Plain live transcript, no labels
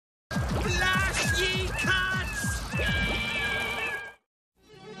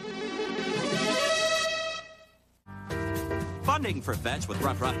Funding for Fetch with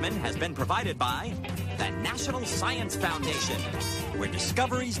Ruff Ruffman has been provided by the National Science Foundation, where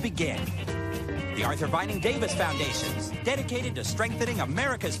discoveries begin. The Arthur Vining Davis Foundations, dedicated to strengthening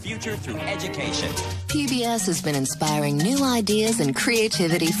America's future through education. PBS has been inspiring new ideas and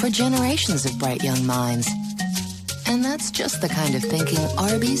creativity for generations of bright young minds. And that's just the kind of thinking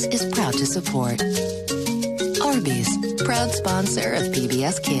Arby's is proud to support. Arby's, proud sponsor of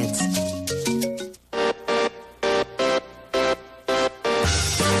PBS Kids.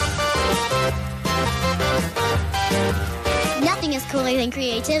 Nothing is cooler than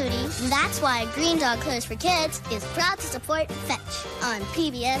creativity. That's why Green Dog Clothes for Kids is proud to support Fetch on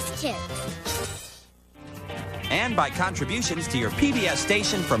PBS Kids. And by contributions to your PBS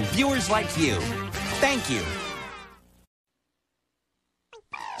station from viewers like you. Thank you.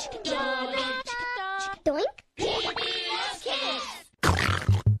 Doink. PBS Kids.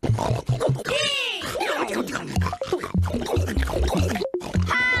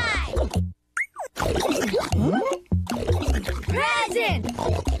 Hi. Present.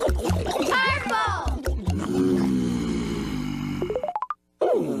 Purple.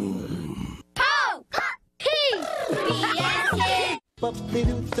 Poke. Peace. PBS Kids.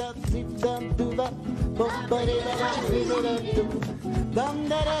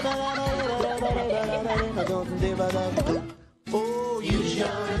 Oh, use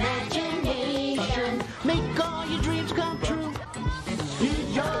your imagination. Make all your dreams come true.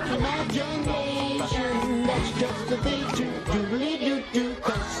 Use your imagination. That's just the thing to do.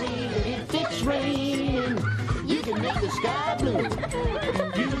 Cause see that if it's raining, you can make the sky blue.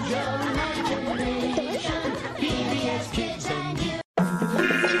 Use your imagination. PBS Kids and you.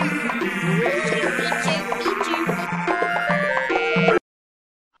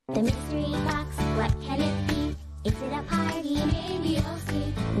 The mystery box, what can it be? Is it a party? Maybe you'll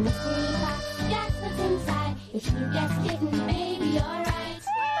see. The mystery box, Guess what's inside. If you guessed it, maybe you're right.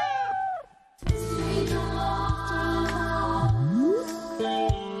 Mystery box.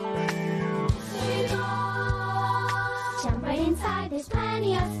 Mystery box. Jump right inside. There's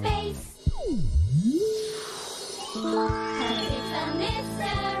plenty of space. 'Cause it's a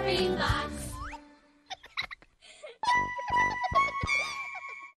mystery box.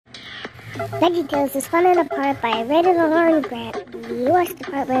 VeggieTales is funded in part by a Rated Learning Grant from the U.S.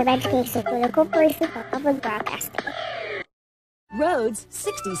 Department of Education through the Corporation for Public Broadcasting. Rhodes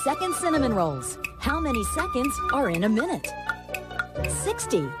 60-second cinnamon rolls. How many seconds are in a minute?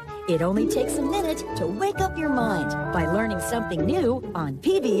 60. It only takes a minute to wake up your mind by learning something new on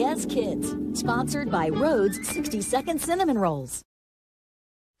PBS Kids. Sponsored by Rhodes 60-second cinnamon rolls.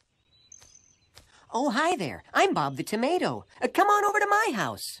 Oh, hi there. I'm Bob the Tomato. Come on over to my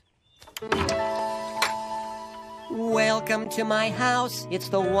house. Welcome to my house. It's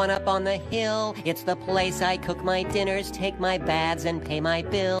the one up on the hill. It's the place I cook my dinners, take my baths, and pay my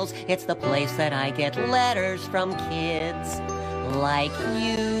bills. It's the place that I get letters from kids like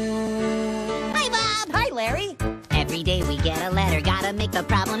you. Hi, Bob. Hi, Larry. Every day we get a letter, gotta make the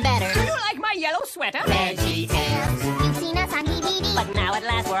problem better. Do you like my yellow sweater? VeggieTales. You've seen us on DVD. But now at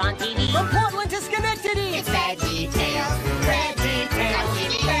last we're on TV. From Portland to Schenectady. It's VeggieTales. VeggieTales.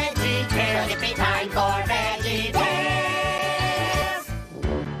 VeggieTales. It's be time for VeggieTales.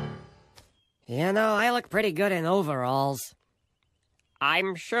 You know, I look pretty good in overalls.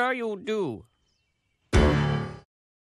 I'm sure you do.